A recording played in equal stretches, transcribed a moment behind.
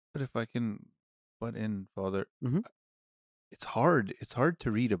But if I can butt in, Father, Hmm. it's hard. It's hard to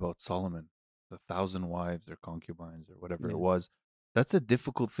read about Solomon, the 1,000 wives or concubines or whatever it Yeah. was. That's a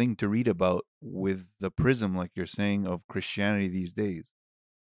difficult thing to read about with the prism, like you're saying, of Christianity these days.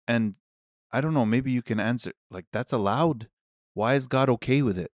 And I don't know, maybe you can answer, like, that's allowed. Why is God okay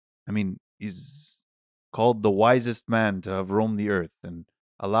with it? I mean, he's called the wisest man to have roamed the earth and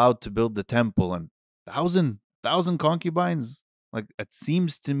allowed to build the temple and thousand concubines. Like, it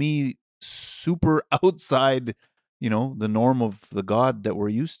seems to me super outside, the norm of the God that we're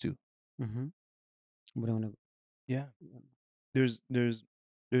used to. Hmm. What do you want Yeah. to? There's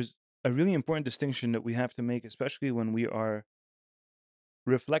a really important distinction that we have to make, especially when we are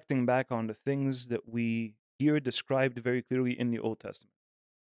reflecting back on the things that we hear described very clearly in the Old Testament.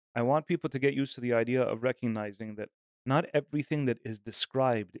 I want people to get used to the idea of recognizing that not everything that is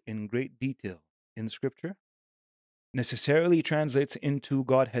described in great detail in Scripture necessarily translates into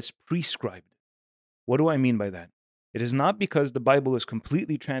God has prescribed. What do I mean by that? It is not because the Bible is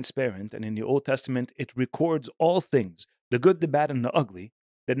completely transparent and in the Old Testament it records all things, the good, the bad, and the ugly,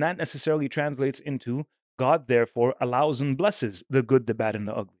 that not necessarily translates into God, therefore, allows and blesses the good, the bad, and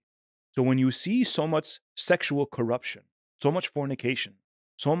the ugly. So when you see so much sexual corruption, so much fornication,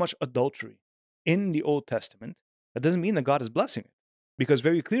 so much adultery in the Old Testament, that doesn't mean that God is blessing it. Because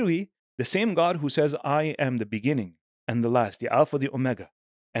very clearly, the same God who says, I am the beginning and the last, the Alpha, the Omega,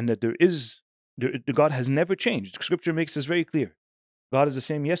 and that the God has never changed. Scripture makes this very clear. God is the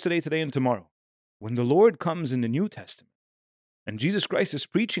same yesterday, today, and tomorrow. When the Lord comes in the New Testament and Jesus Christ is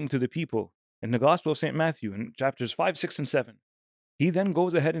preaching to the people in the Gospel of St. Matthew in chapters 5, 6, and 7, he then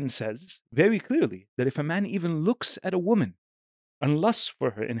goes ahead and says very clearly that if a man even looks at a woman and lusts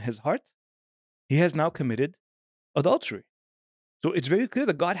for her in his heart, he has now committed adultery. So it's very clear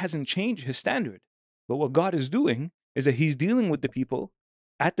that God hasn't changed his standard. But what God is doing is that he's dealing with the people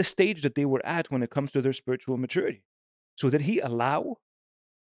at the stage that they were at when it comes to their spiritual maturity. So did he allow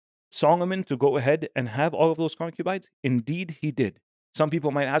Solomon to go ahead and have all of those concubines? Indeed, he did. Some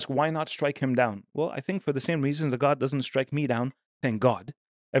people might ask, why not strike him down? Well, I think for the same reasons that God doesn't strike me down, thank God,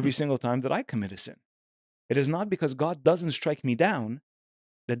 every single time that I commit a sin. It is not because God doesn't strike me down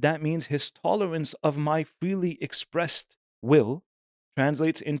that means his tolerance of my freely expressed will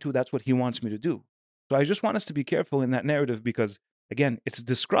translates into that's what he wants me to do. So I just want us to be careful in that narrative because, again, it's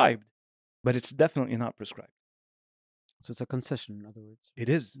described, but it's definitely not prescribed. So it's a concession, in other words. It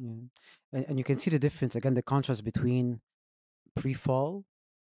is. Yeah. And you can see the difference, again, the contrast between pre-fall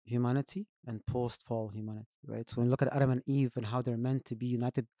humanity and post-fall humanity, right? So when you look at Adam and Eve and how they're meant to be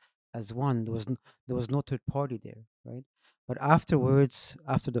united as one, there was no third party there, right? But afterwards,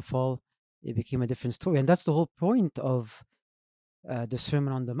 after the fall, it became a different story, and that's the whole point of the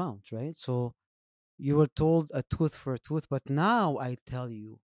Sermon on the Mount, right? So you were told a tooth for a tooth, but now I tell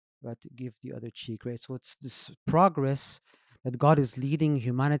you, right, to give the other cheek, right? So it's this progress that God is leading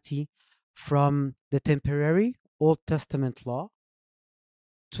humanity from the temporary Old Testament law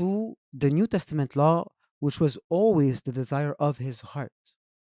to the New Testament law, which was always the desire of his heart.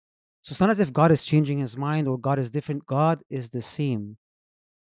 So it's not as if God is changing his mind or God is different. God is the same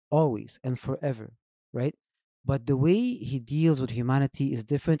always and forever, right? But the way he deals with humanity is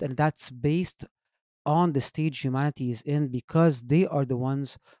different, and that's based on the stage humanity is in because they are the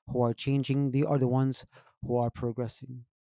ones who are changing, they are the ones who are progressing.